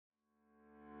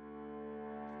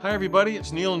Hi, everybody.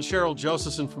 It's Neil and Cheryl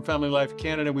Josephson from Family Life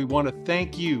Canada. We want to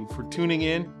thank you for tuning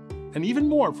in and even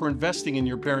more for investing in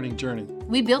your parenting journey.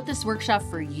 We built this workshop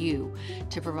for you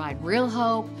to provide real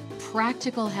hope,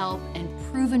 practical help, and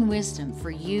proven wisdom for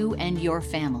you and your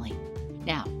family.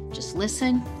 Now, just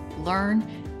listen, learn,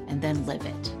 and then live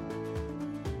it.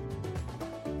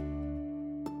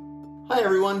 Hi,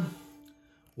 everyone.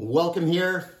 Welcome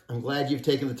here. I'm glad you've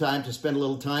taken the time to spend a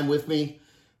little time with me.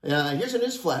 Here's a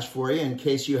news flash for you in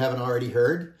case you haven't already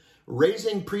heard.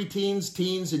 Raising preteens,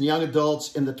 teens, and young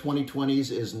adults in the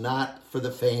 2020s is not for the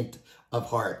faint of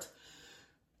heart.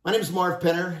 My name is Marv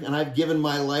Penner, and I've given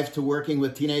my life to working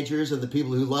with teenagers and the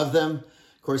people who love them.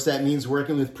 Of course, that means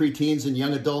working with preteens and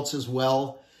young adults as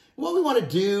well. What we want to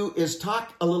do is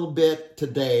talk a little bit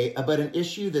today about an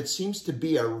issue that seems to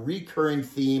be a recurring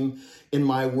theme in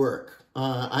my work.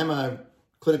 I'm a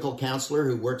clinical counselor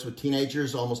who works with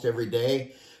teenagers almost every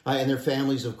day. And their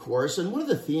families, of course. And one of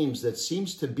the themes that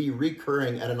seems to be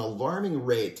recurring at an alarming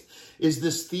rate is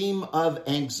this theme of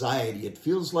anxiety. It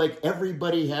feels like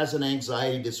everybody has an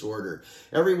anxiety disorder.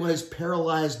 Everyone is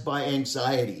paralyzed by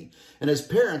anxiety. And as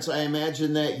parents, I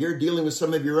imagine that you're dealing with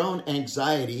some of your own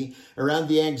anxiety around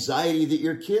the anxiety that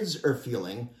your kids are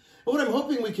feeling. And what I'm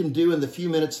hoping we can do in the few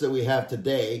minutes that we have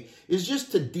today is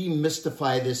just to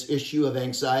demystify this issue of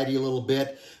anxiety a little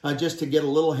bit, just to get a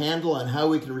little handle on how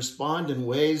we can respond in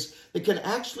ways that can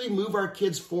actually move our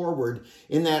kids forward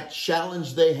in that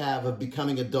challenge they have of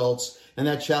becoming adults and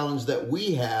that challenge that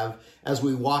we have as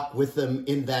we walk with them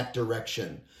in that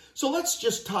direction. So let's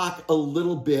just talk a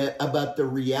little bit about the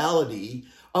reality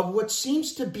of what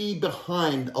seems to be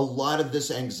behind a lot of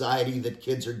this anxiety that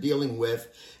kids are dealing with.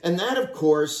 And that, of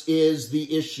course, is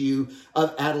the issue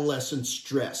of adolescent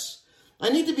stress. I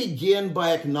need to begin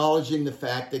by acknowledging the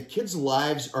fact that kids'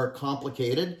 lives are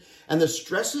complicated and the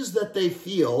stresses that they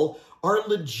feel are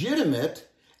legitimate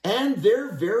and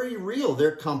they're very real.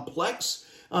 They're complex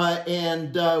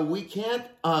and we can't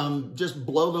just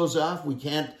blow those off. We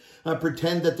can't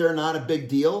pretend that they're not a big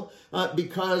deal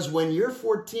because when you're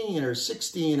 14 or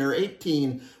 16 or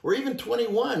 18 or even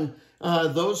 21,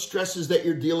 those stresses that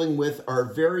you're dealing with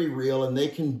are very real and they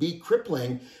can be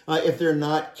crippling if they're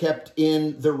not kept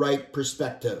in the right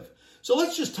perspective. So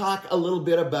let's just talk a little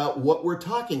bit about what we're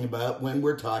talking about when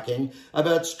we're talking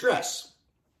about stress.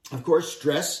 Of course,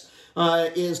 stress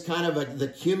is kind of the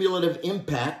cumulative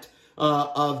impact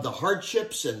of the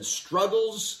hardships and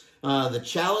struggles, the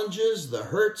challenges, the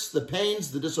hurts, the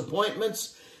pains, the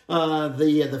disappointments,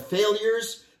 the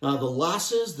failures, the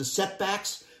losses, the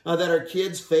setbacks that our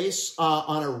kids face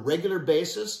on a regular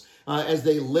basis as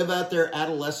they live out their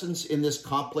adolescence in this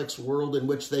complex world in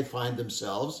which they find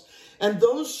themselves. And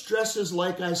those stresses,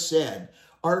 like I said,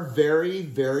 are very,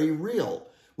 very real.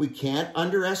 We can't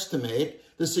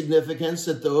underestimate the significance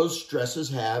that those stresses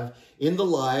have in the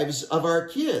lives of our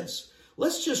kids.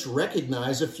 Let's just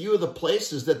recognize a few of the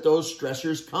places that those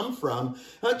stressors come from,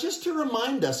 just to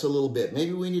remind us a little bit.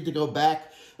 Maybe we need to go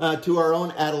back to our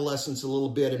own adolescence a little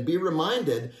bit and be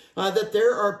reminded that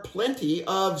there are plenty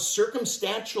of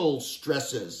circumstantial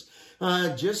stresses,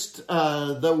 just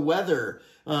the weather,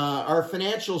 our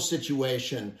financial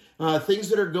situation, things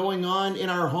that are going on in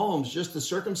our homes, just the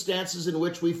circumstances in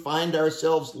which we find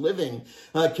ourselves living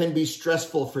can be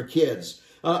stressful for kids.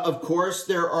 Of course,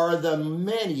 there are the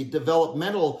many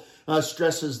developmental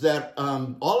stresses that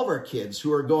all of our kids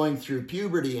who are going through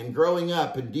puberty and growing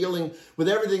up and dealing with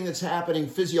everything that's happening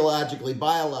physiologically,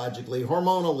 biologically,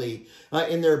 hormonally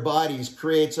in their bodies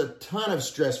creates a ton of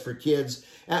stress for kids.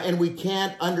 And we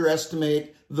can't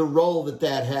underestimate the role that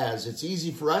that has. It's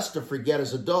easy for us to forget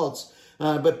as adults,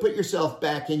 but put yourself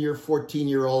back in your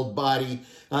 14-year-old body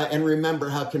and remember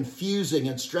how confusing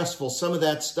and stressful some of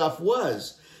that stuff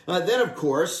was. Then, of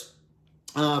course,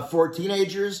 for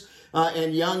teenagers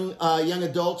and young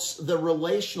adults, the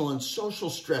relational and social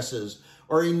stresses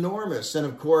are enormous. And,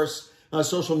 of course,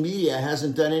 social media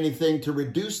hasn't done anything to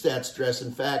reduce that stress.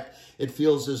 In fact, it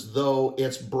feels as though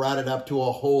it's brought it up to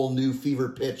a whole new fever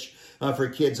pitch for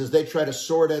kids as they try to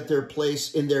sort out their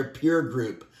place in their peer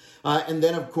group. And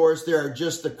then, of course, there are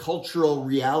just the cultural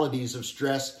realities of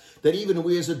stress that even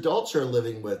we as adults are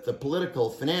living with, the political,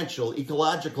 financial,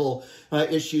 ecological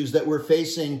issues that we're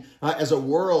facing as a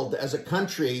world, as a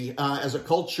country, as a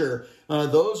culture.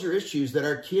 Those are issues that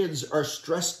our kids are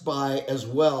stressed by as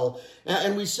well.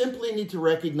 And we simply need to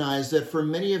recognize that for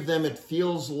many of them, it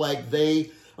feels like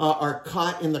they are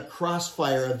caught in the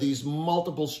crossfire of these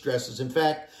multiple stresses. In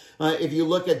fact, if you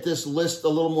look at this list a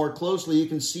little more closely, you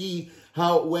can see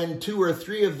how when two or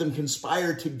three of them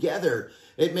conspire together,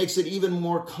 it makes it even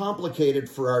more complicated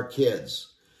for our kids.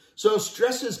 So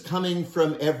stress is coming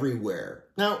from everywhere.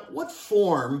 Now, what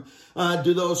form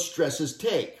do those stresses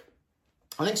take?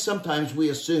 I think sometimes we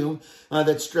assume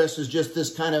that stress is just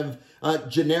this kind of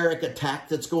generic attack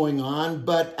that's going on,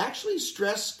 but actually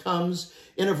stress comes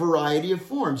in a variety of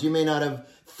forms. You may not have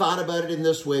thought about it in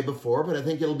this way before, but I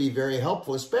think it'll be very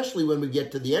helpful, especially when we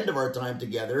get to the end of our time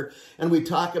together and we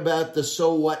talk about the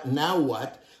so what, now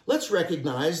what. Let's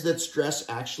recognize that stress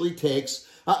actually takes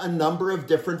a number of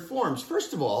different forms.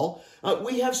 First of all,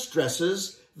 we have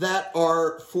stresses that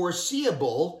are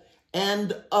foreseeable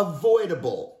and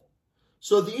avoidable.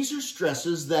 So these are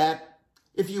stresses that,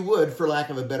 if you would, for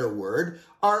lack of a better word,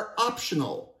 are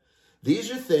optional. These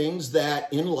are things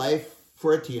that in life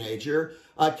for a teenager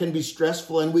can be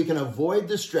stressful, and we can avoid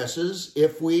the stresses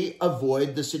if we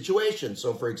avoid the situation.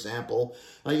 So for example,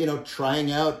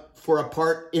 trying out for a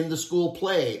part in the school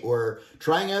play, or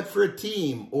trying out for a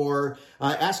team, or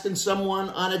asking someone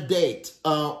on a date,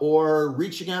 or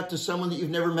reaching out to someone that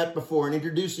you've never met before and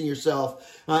introducing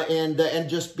yourself, and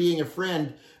just being a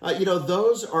friend.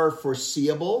 Those are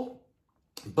foreseeable,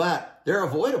 but they're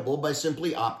avoidable by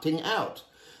simply opting out.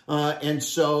 And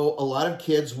so a lot of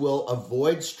kids will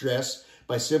avoid stress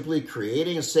by simply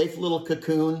creating a safe little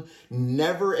cocoon,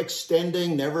 never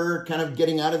extending, never kind of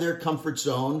getting out of their comfort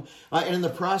zone. And in the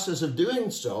process of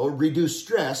doing so, reduce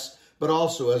stress, but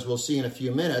also, as we'll see in a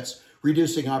few minutes,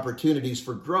 reducing opportunities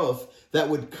for growth that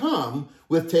would come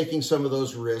with taking some of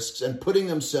those risks and putting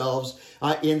themselves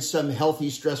in some healthy,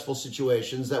 stressful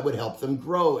situations that would help them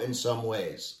grow in some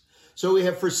ways. So we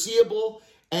have foreseeable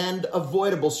and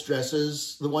avoidable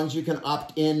stresses, the ones you can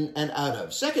opt in and out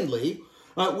of. Secondly,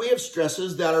 we have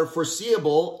stresses that are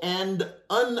foreseeable and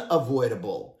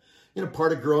unavoidable.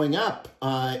 Part of growing up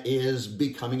is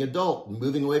becoming adult,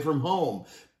 moving away from home,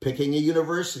 picking a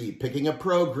university, picking a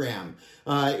program.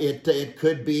 It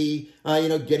could be,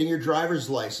 getting your driver's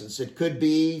license. It could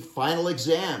be final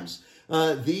exams.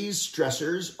 These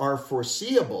stressors are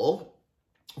foreseeable.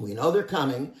 We know they're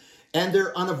coming, and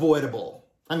they're unavoidable.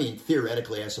 I mean,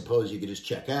 theoretically, I suppose you could just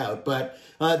check out, but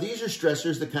these are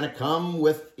stressors that kind of come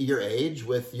with your age,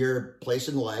 with your place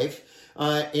in life,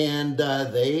 and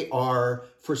they are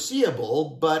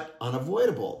foreseeable but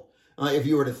unavoidable. If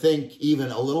you were to think even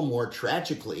a little more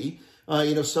tragically,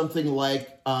 something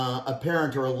like a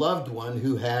parent or a loved one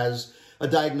who has a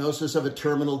diagnosis of a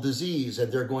terminal disease and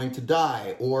they're going to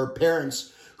die, or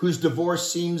parents whose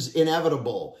divorce seems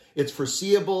inevitable. It's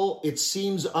foreseeable. It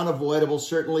seems unavoidable.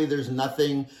 Certainly, there's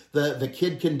nothing the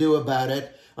kid can do about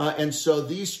it. And so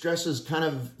these stresses kind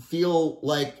of feel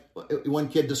like, one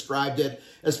kid described it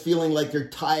as feeling like they're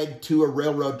tied to a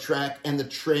railroad track and the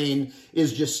train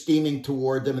is just steaming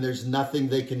toward them and there's nothing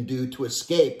they can do to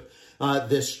escape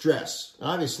this stress.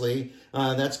 Obviously,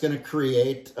 that's going to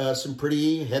create some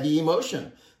pretty heavy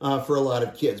emotion for a lot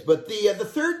of kids. But the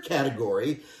third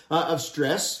category of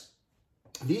stress,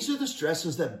 these are the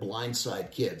stresses that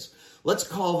blindside kids. Let's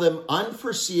call them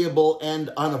unforeseeable and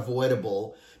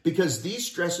unavoidable because these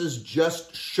stresses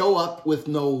just show up with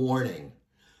no warning.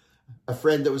 A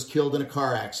friend that was killed in a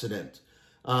car accident,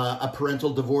 a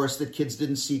parental divorce that kids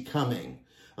didn't see coming,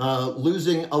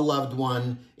 losing a loved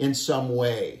one in some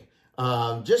way.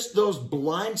 Just those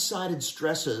blindsided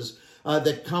stresses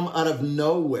that come out of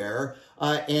nowhere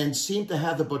and seem to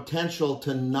have the potential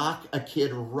to knock a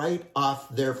kid right off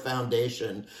their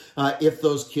foundation if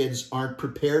those kids aren't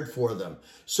prepared for them.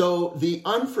 So the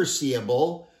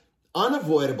unforeseeable,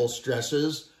 unavoidable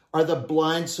stresses are the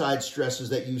blindside stresses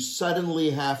that you suddenly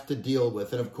have to deal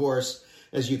with. And of course,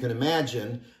 as you can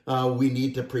imagine, we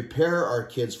need to prepare our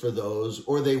kids for those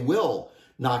or they will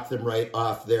knock them right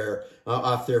off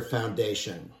their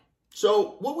foundation.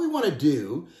 So what we want to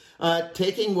do,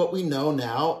 taking what we know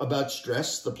now about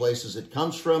stress, the places it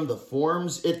comes from, the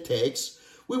forms it takes,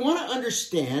 we want to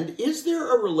understand, is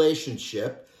there a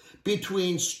relationship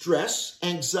between stress,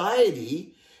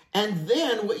 anxiety, and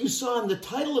then what you saw in the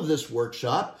title of this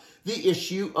workshop, the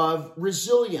issue of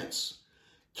resilience?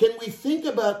 Can we think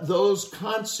about those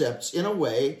concepts in a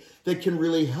way that can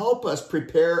really help us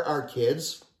prepare our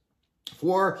kids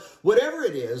for whatever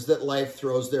it is that life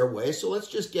throws their way? So let's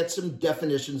just get some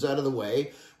definitions out of the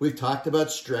way. We've talked about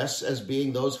stress as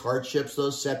being those hardships,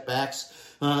 those setbacks,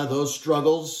 those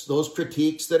struggles, those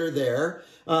critiques that are there.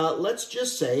 Let's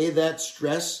just say that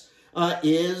stress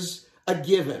is a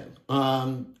given.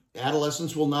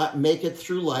 Adolescents will not make it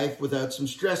through life without some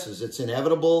stresses. It's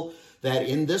inevitable that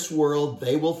in this world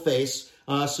they will face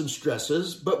some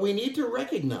stresses, but we need to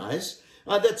recognize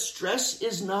that stress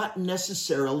is not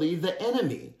necessarily the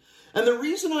enemy. And the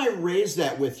reason I raise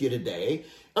that with you today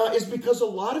is because a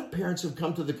lot of parents have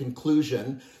come to the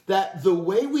conclusion that the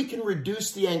way we can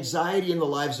reduce the anxiety in the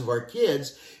lives of our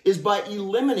kids is by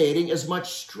eliminating as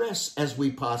much stress as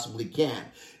we possibly can.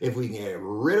 If we can get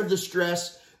rid of the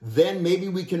stress, then maybe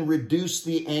we can reduce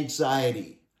the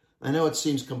anxiety. I know it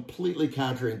seems completely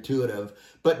counterintuitive,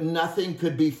 but nothing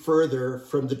could be further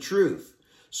from the truth.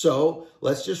 So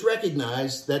let's just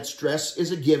recognize that stress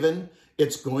is a given.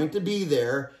 It's going to be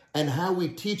there, and how we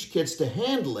teach kids to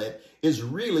handle it is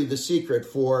really the secret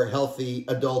for healthy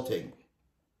adulting.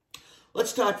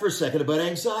 Let's talk for a second about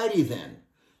anxiety then.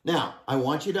 Now, I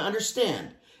want you to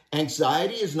understand,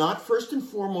 anxiety is not first and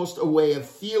foremost a way of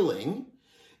feeling.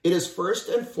 It is first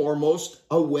and foremost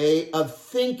a way of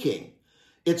thinking.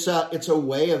 It's a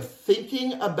way of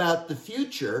thinking about the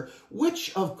future,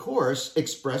 which of course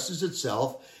expresses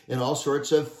itself in all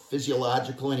sorts of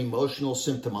physiological and emotional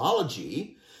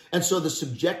symptomology. And so the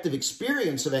subjective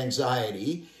experience of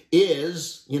anxiety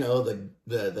is,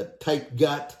 the tight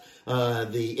gut,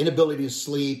 the inability to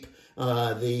sleep,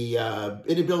 the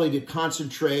inability to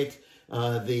concentrate,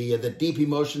 the deep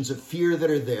emotions of fear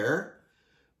that are there.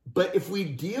 But if we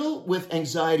deal with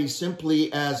anxiety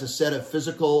simply as a set of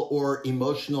physical or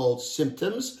emotional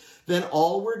symptoms, then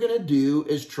all we're going to do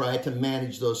is try to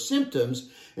manage those symptoms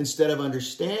instead of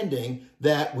understanding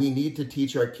that we need to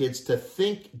teach our kids to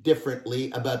think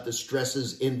differently about the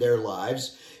stresses in their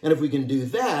lives. And if we can do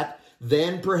that,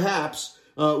 then perhaps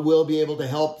we'll be able to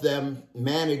help them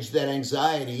manage that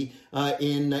anxiety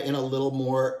in a little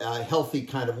more healthy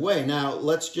kind of way. Now,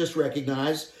 let's just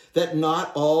recognize that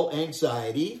not all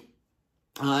anxiety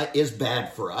is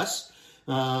bad for us.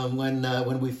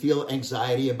 When we feel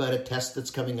anxiety about a test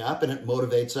that's coming up and it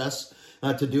motivates us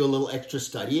to do a little extra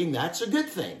studying, that's a good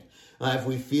thing. If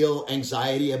we feel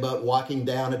anxiety about walking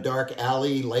down a dark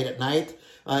alley late at night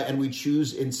and we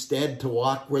choose instead to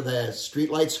walk where the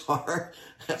streetlights are,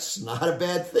 that's not a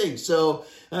bad thing. So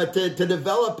to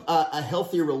develop a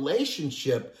healthy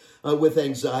relationship with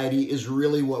anxiety is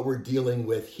really what we're dealing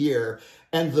with here.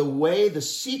 And the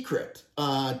secret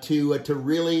to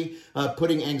really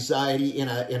putting anxiety in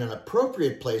an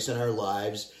appropriate place in our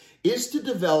lives is to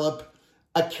develop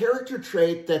a character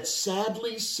trait that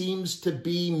sadly seems to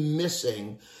be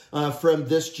missing from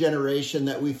this generation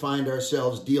that we find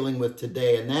ourselves dealing with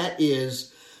today. And that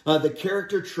is the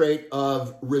character trait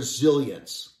of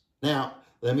resilience. Now,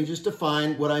 let me just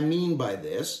define what I mean by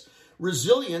this.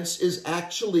 Resilience is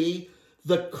actually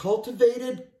the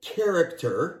cultivated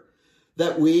character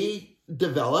that we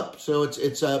develop. So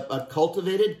it's a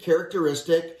cultivated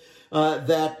characteristic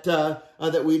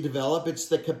that we develop. It's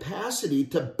the capacity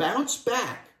to bounce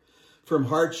back from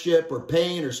hardship or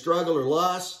pain or struggle or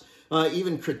loss,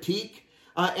 even critique.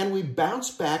 And we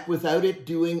bounce back without it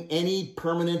doing any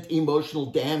permanent emotional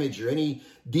damage or any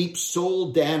deep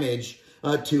soul damage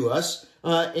to us.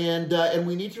 And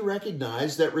we need to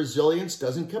recognize that resilience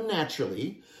doesn't come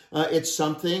naturally. It's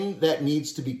something that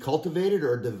needs to be cultivated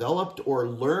or developed or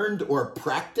learned or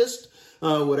practiced,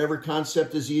 whatever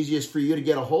concept is easiest for you to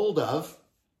get a hold of.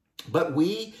 But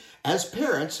we, as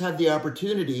parents, have the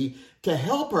opportunity to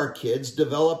help our kids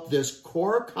develop this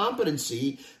core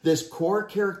competency, this core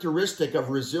characteristic of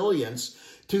resilience,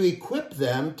 to equip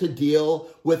them to deal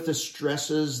with the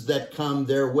stresses that come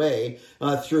their way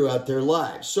throughout their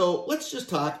lives. So let's just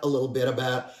talk a little bit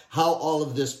about how all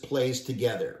of this plays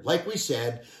together. Like we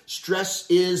said, stress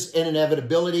is an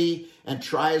inevitability, and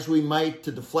try as we might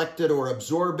to deflect it or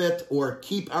absorb it or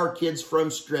keep our kids from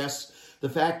stress, the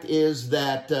fact is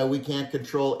that we can't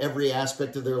control every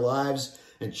aspect of their lives,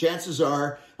 and chances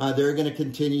are they're going to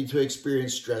continue to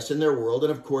experience stress in their world.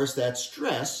 And of course, that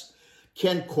stress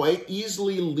can quite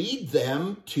easily lead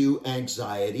them to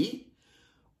anxiety.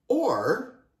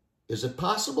 Or is it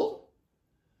possible?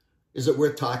 Is it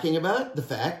worth talking about the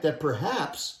fact that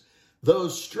perhaps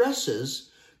those stresses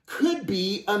could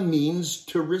be a means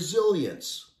to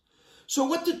resilience? So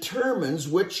what determines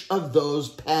which of those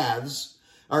paths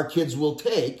our kids will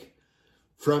take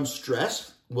from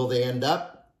stress? Will they end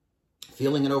up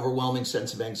feeling an overwhelming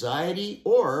sense of anxiety,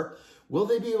 or will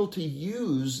they be able to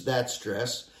use that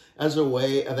stress as a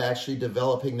way of actually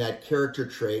developing that character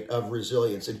trait of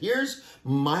resilience? And here's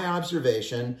my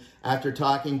observation after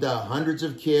talking to hundreds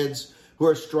of kids who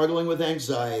are struggling with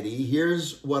anxiety.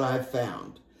 Here's what I've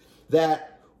found.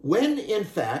 That when, in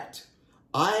fact,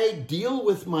 I deal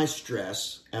with my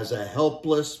stress as a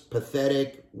helpless,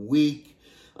 pathetic, weak,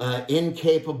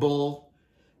 incapable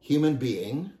human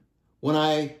being, when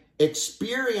I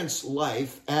experience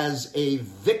life as a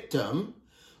victim,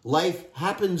 life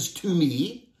happens to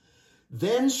me,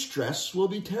 then stress will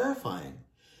be terrifying.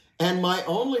 And my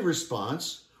only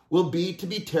response will be to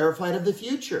be terrified of the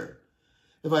future.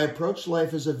 If I approach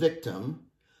life as a victim,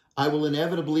 I will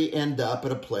inevitably end up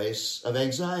at a place of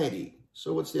anxiety.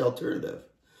 So what's the alternative?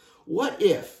 What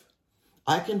if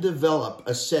I can develop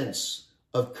a sense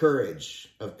of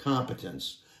courage, of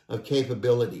competence, of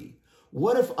capability?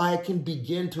 What if I can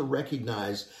begin to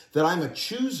recognize that I'm a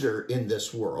chooser in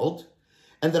this world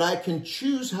and that I can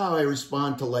choose how I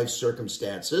respond to life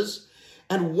circumstances?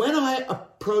 And when I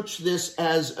approach this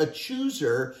as a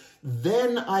chooser,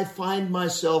 then I find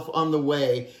myself on the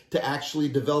way to actually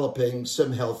developing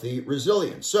some healthy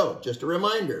resilience. So just a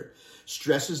reminder,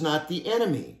 stress is not the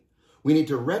enemy. We need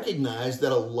to recognize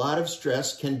that a lot of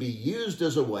stress can be used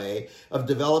as a way of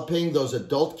developing those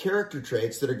adult character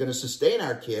traits that are going to sustain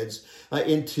our kids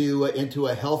into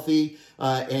a healthy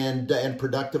and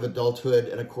productive adulthood.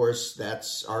 And of course,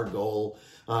 that's our goal.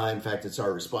 In fact, it's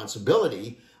our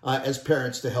responsibility as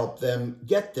parents to help them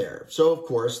get there. So, of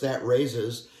course, that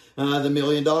raises the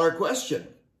million-dollar question.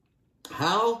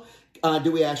 How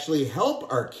do we actually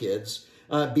help our kids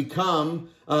become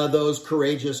those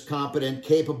courageous, competent,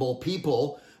 capable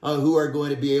people who are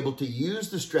going to be able to use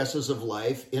the stresses of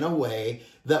life in a way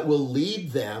that will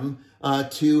lead them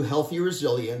to healthy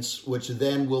resilience, which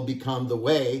then will become the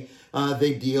way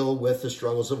they deal with the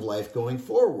struggles of life going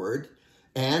forward?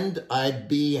 And I'd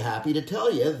be happy to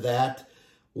tell you that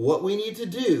what we need to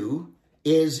do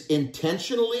is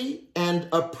intentionally and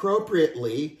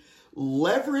appropriately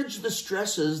leverage the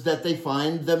stresses that they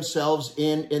find themselves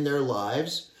in their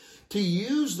lives, to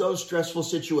use those stressful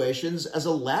situations as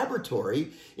a laboratory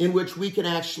in which we can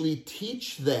actually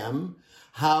teach them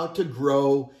how to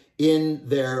grow in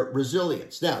their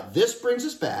resilience. Now, this brings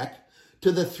us back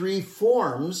to the three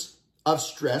forms of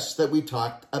stress that we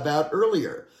talked about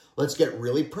earlier. Let's get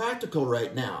really practical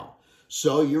right now.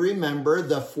 So you remember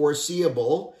the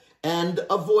foreseeable and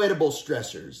avoidable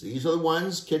stressors. These are the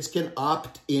ones kids can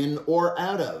opt in or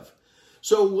out of.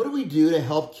 So what do we do to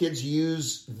help kids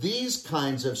use these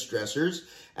kinds of stressors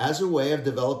as a way of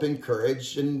developing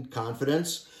courage and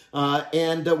confidence?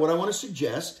 And what I want to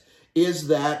suggest is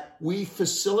that we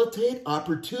facilitate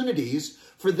opportunities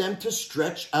for them to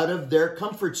stretch out of their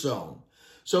comfort zone.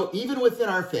 So even within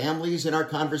our families, in our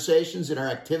conversations, in our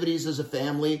activities as a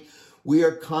family, we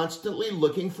are constantly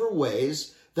looking for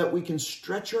ways that we can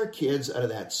stretch our kids out of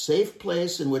that safe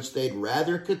place in which they'd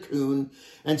rather cocoon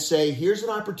and say, here's an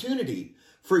opportunity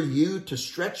for you to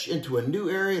stretch into a new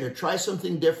area, to try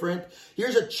something different.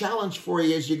 Here's a challenge for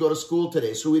you as you go to school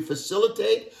today. So we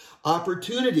facilitate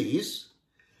opportunities.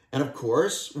 And of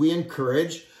course, we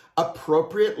encourage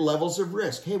appropriate levels of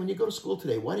risk. Hey, when you go to school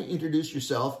today, why don't you introduce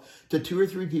yourself to 2 or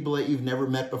 3 people that you've never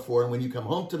met before? And when you come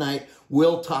home tonight,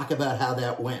 we'll talk about how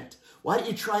that went. Why don't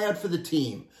you try out for the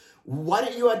team? Why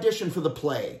don't you audition for the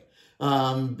play?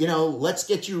 Let's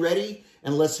get you ready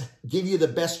and let's give you the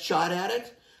best shot at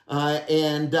it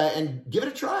and give it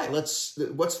a try. What's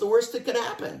the worst that could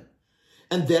happen?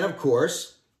 And then, of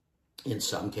course, in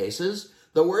some cases,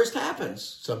 the worst happens.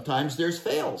 Sometimes there's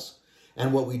fails.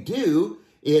 And what we do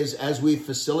is, as we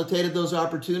facilitated those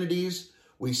opportunities,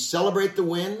 we celebrate the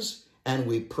wins and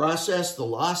we process the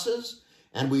losses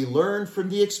and we learn from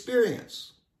the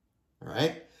experience. All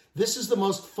right? This is the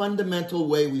most fundamental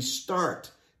way we start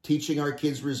teaching our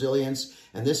kids resilience,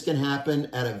 and this can happen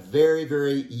at a very,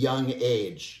 very young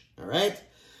age. All right?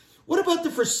 What about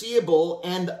the foreseeable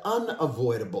and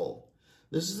unavoidable?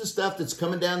 This is the stuff that's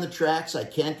coming down the tracks. I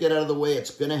can't get out of the way.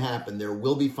 It's going to happen. There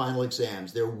will be final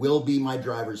exams. There will be my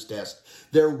driver's test.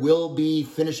 There will be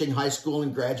finishing high school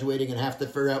and graduating and have to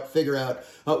figure out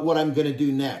what I'm going to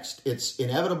do next. It's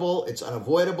inevitable. It's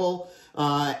unavoidable.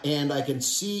 And I can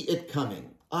see it coming.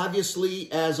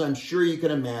 Obviously, as I'm sure you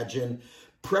can imagine,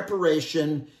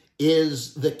 preparation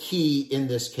is the key in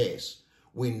this case.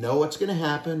 We know what's going to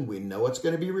happen. We know what's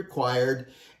going to be required.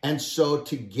 And so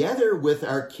together with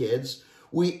our kids,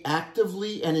 we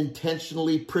actively and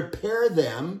intentionally prepare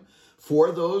them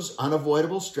for those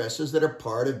unavoidable stresses that are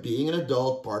part of being an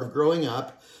adult, part of growing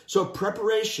up. So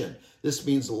preparation. This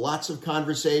means lots of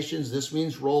conversations. This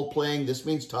means role playing. This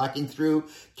means talking through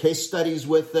case studies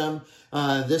with them.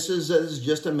 This is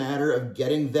just a matter of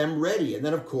getting them ready. And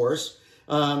then, of course,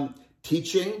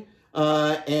 teaching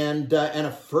and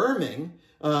affirming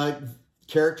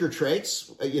character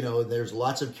traits. There's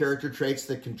lots of character traits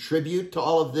that contribute to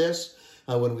all of this.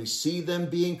 When we see them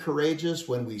being courageous,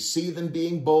 when we see them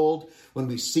being bold, when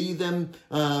we see them,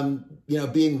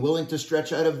 being willing to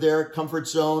stretch out of their comfort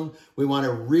zone, we want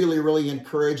to really, really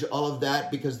encourage all of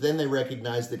that, because then they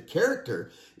recognize that character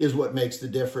is what makes the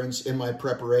difference in my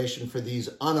preparation for these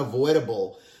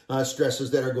unavoidable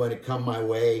stresses that are going to come my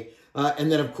way.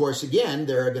 And then, of course, again,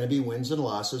 there are going to be wins and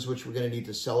losses, which we're going to need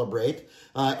to celebrate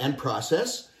and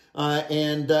process.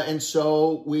 And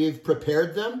so we've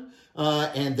prepared them,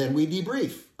 and then we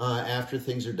debrief. After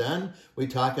things are done, we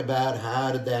talk about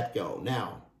how did that go.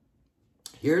 Now,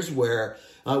 here's where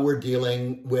we're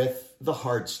dealing with the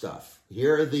hard stuff.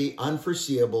 Here are the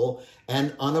unforeseeable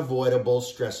and unavoidable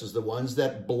stresses, the ones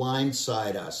that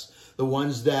blindside us, the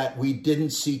ones that we didn't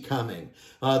see coming,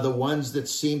 the ones that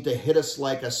seem to hit us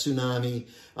like a tsunami,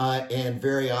 and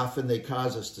very often they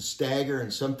cause us to stagger,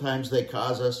 and sometimes they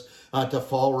cause us to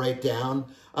fall right down.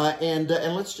 And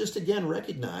let's just again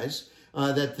recognize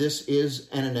that this is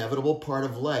an inevitable part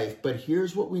of life. But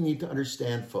here's what we need to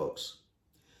understand, folks.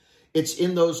 It's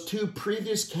in those two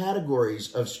previous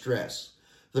categories of stress,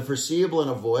 the foreseeable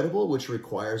and avoidable, which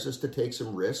requires us to take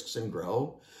some risks and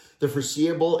grow, the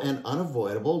foreseeable and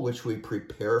unavoidable, which we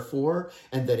prepare for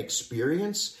and then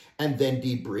experience and then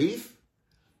debrief.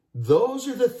 Those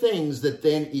are the things that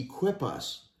then equip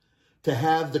us to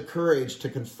have the courage to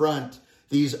confront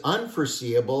these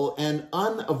unforeseeable and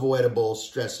unavoidable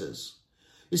stresses.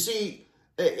 You see,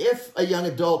 if a young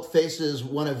adult faces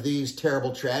one of these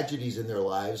terrible tragedies in their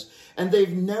lives and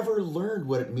they've never learned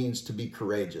what it means to be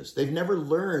courageous, they've never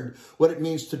learned what it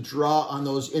means to draw on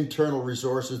those internal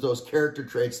resources, those character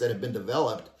traits that have been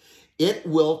developed, it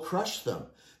will crush them.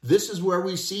 This is where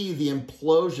we see the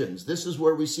implosions. This is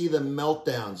where we see the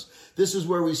meltdowns. This is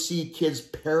where we see kids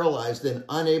paralyzed and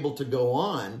unable to go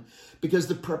on because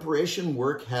the preparation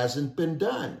work hasn't been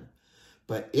done.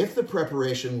 But if the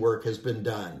preparation work has been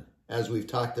done, as we've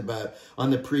talked about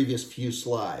on the previous few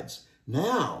slides,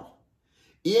 now,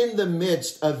 in the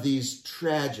midst of these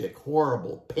tragic,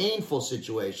 horrible, painful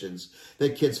situations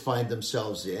that kids find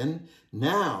themselves in,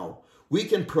 now we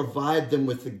can provide them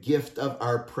with the gift of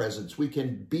our presence. We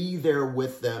can be there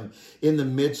with them in the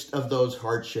midst of those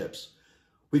hardships.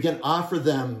 We can offer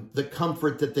them the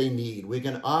comfort that they need. We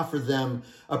can offer them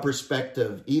a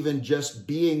perspective. Even just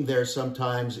being there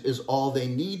sometimes is all they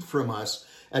need from us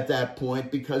at that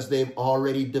point because they've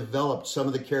already developed some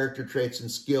of the character traits and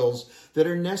skills that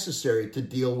are necessary to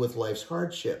deal with life's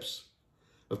hardships.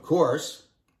 Of course,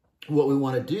 what we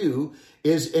want to do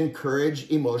is encourage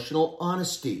emotional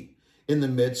honesty in the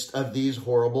midst of these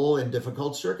horrible and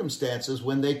difficult circumstances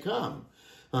when they come.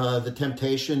 The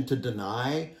temptation to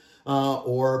deny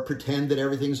or pretend that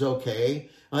everything's okay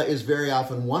is very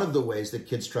often one of the ways that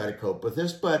kids try to cope with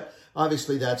this, but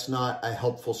obviously that's not a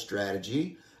helpful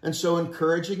strategy. And so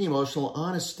encouraging emotional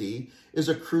honesty is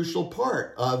a crucial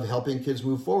part of helping kids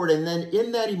move forward. And then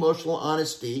in that emotional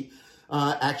honesty,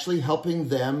 actually helping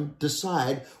them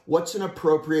decide what's an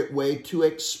appropriate way to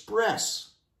express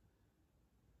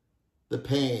the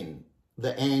pain,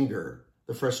 the anger,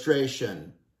 the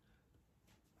frustration.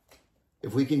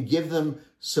 If we can give them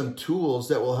some tools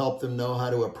that will help them know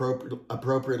how to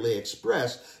appropriately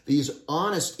express these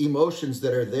honest emotions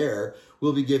that are there,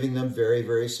 we'll be giving them very,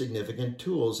 very significant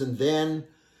tools. And then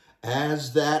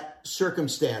as that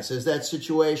circumstance, as that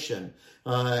situation,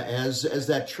 as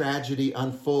that tragedy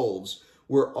unfolds,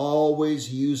 we're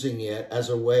always using it as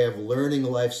a way of learning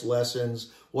life's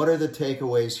lessons. What are the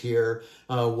takeaways here?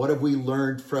 What have we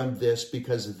learned from this?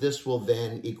 Because this will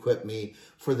then equip me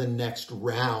for the next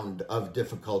round of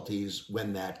difficulties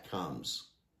when that comes.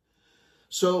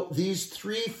 So these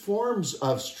three forms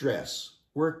of stress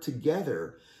work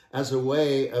together as a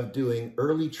way of doing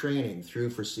early training through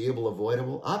foreseeable,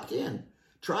 avoidable. Opt in.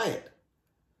 Try it.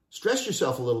 Stress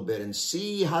yourself a little bit and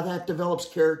see how that develops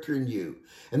character in you.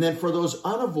 And then for those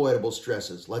unavoidable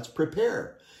stresses, let's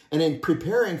prepare. And in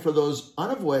preparing for those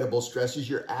unavoidable stresses,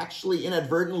 you're actually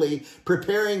inadvertently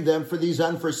preparing them for these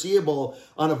unforeseeable,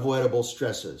 unavoidable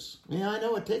stresses. Yeah, I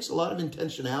know it takes a lot of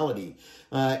intentionality,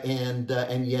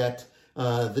 and yet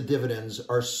the dividends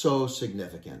are so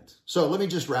significant. So let me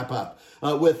just wrap up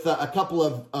with a couple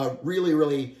of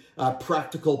really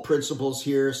practical principles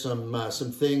here,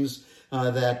 some things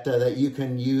that you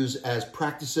can use as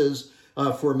practices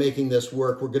for making this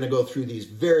work. We're going to go through these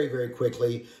very, very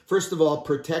quickly. First of all,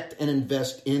 protect and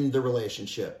invest in the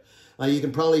relationship. You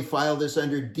can probably file this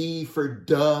under D for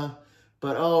duh,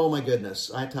 but oh my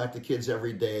goodness, I talk to kids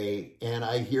every day and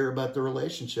I hear about the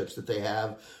relationships that they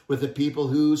have with the people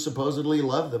who supposedly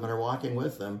love them and are walking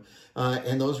with them.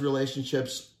 And those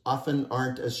relationships often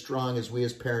aren't as strong as we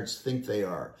as parents think they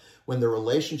are. When the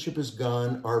relationship is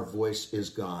gone, our voice is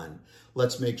gone.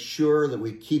 Let's make sure that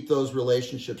we keep those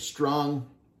relationships strong.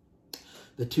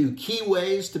 The two key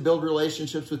ways to build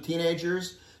relationships with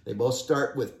teenagers, they both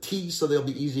start with T, so they'll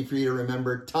be easy for you to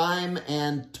remember. Time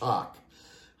and talk.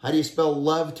 How do you spell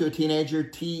love to a teenager?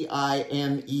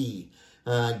 T-I-M-E.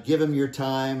 Give them your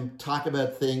time. Talk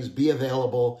about things. Be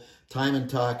available. Time and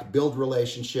talk. Build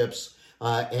relationships.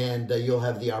 and you'll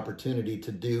have the opportunity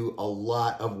to do a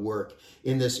lot of work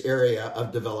in this area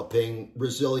of developing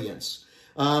resilience.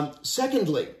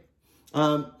 Secondly,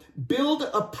 build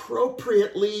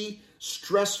appropriately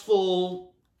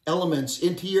stressful elements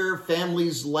into your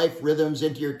family's life rhythms,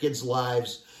 into your kids'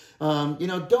 lives.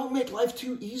 Don't make life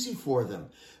too easy for them.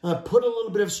 Put a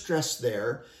little bit of stress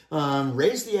there.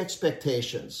 Raise the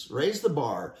expectations. Raise the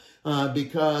bar.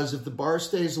 Because if the bar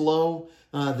stays low,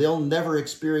 they'll never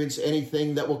experience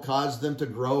anything that will cause them to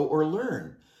grow or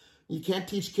learn. You can't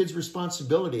teach kids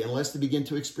responsibility unless they begin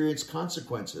to experience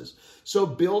consequences. So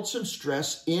build some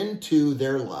stress into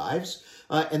their lives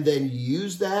and then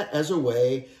use that as a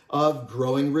way of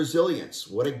growing resilience.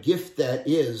 What a gift that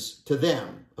is to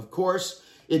them. Of course,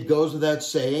 it goes without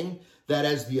saying that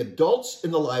as the adults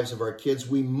in the lives of our kids,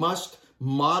 we must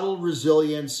model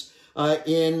resilience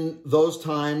in those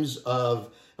times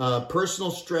of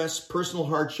personal stress, personal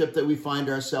hardship that we find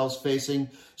ourselves facing.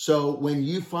 So when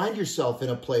you find yourself in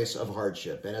a place of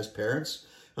hardship, and as parents,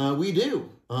 we do.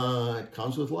 It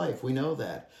comes with life. We know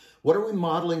that. What are we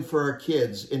modeling for our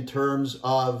kids in terms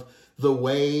of the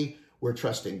way we're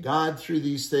trusting God through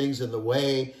these things, and the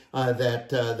way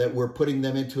that we're putting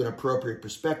them into an appropriate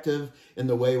perspective, in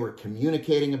the way we're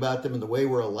communicating about them, in the way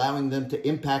we're allowing them to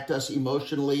impact us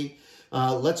emotionally?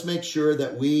 Let's make sure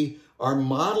that we are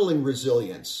modeling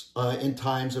resilience in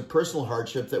times of personal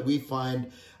hardship that we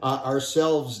find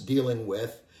ourselves dealing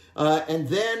with. And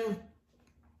then,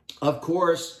 of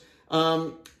course,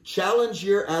 challenge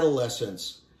your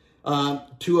adolescents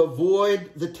to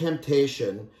avoid the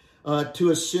temptation to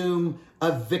assume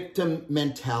a victim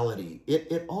mentality.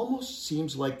 It almost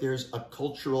seems like there's a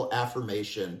cultural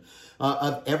affirmation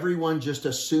of everyone just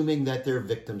assuming that they're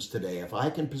victims today. If I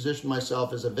can position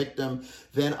myself as a victim,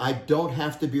 then I don't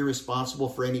have to be responsible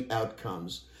for any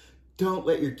outcomes. Don't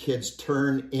let your kids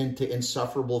turn into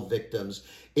insufferable victims.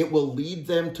 It will lead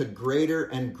them to greater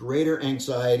and greater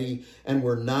anxiety, and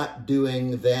we're not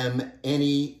doing them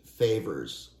any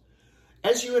favors.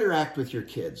 As you interact with your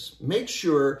kids, make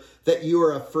sure that you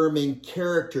are affirming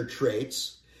character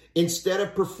traits instead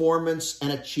of performance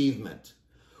and achievement.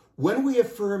 When we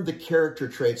affirm the character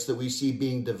traits that we see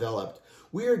being developed,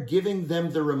 we are giving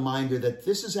them the reminder that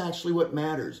this is actually what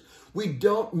matters. We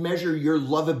don't measure your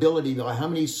lovability by how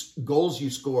many goals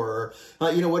you score or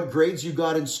what grades you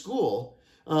got in school.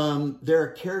 There are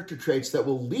character traits that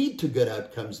will lead to good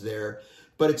outcomes there,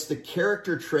 but it's the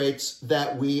character traits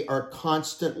that we are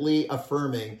constantly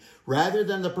affirming rather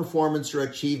than the performance or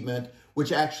achievement,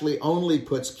 which actually only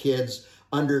puts kids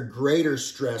under greater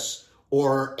stress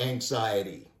or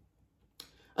anxiety.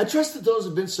 I trust that those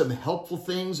have been some helpful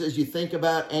things as you think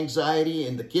about anxiety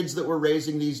and the kids that we're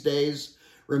raising these days.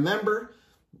 Remember,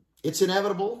 it's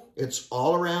inevitable. It's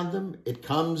all around them. It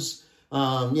comes,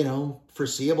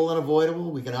 foreseeable and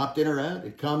avoidable. We can opt in or out.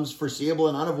 It comes foreseeable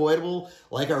and unavoidable,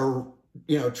 like a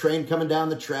train coming down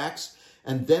the tracks.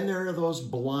 And then there are those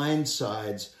blind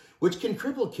sides, which can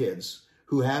cripple kids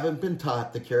who haven't been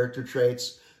taught the character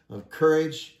traits of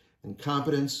courage and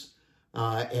competence.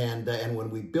 And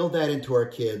when we build that into our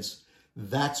kids,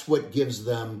 that's what gives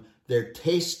them their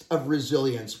taste of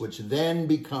resilience, which then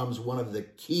becomes one of the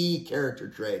key character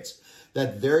traits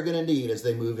that they're going to need as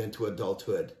they move into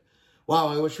adulthood. Wow,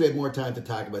 I wish we had more time to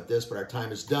talk about this, but our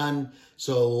time is done.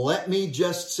 So let me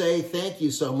just say thank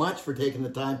you so much for taking the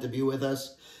time to be with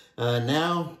us.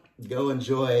 Now, go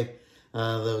enjoy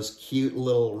those cute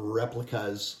little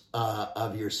replicas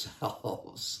of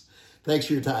yourselves. Thanks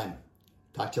for your time.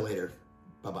 Talk to you later.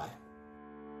 Bye-bye.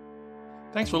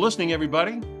 Thanks for listening,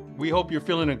 everybody. We hope you're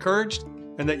feeling encouraged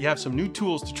and that you have some new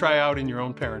tools to try out in your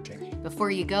own parenting.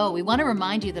 Before you go, we want to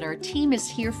remind you that our team is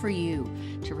here for you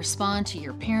to respond to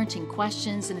your parenting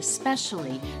questions and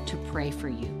especially to pray for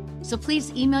you. So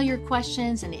please email your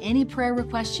questions and any prayer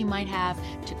requests you might have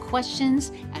to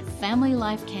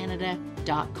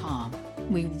questions@familylifecanada.com.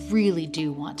 We really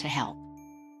do want to help.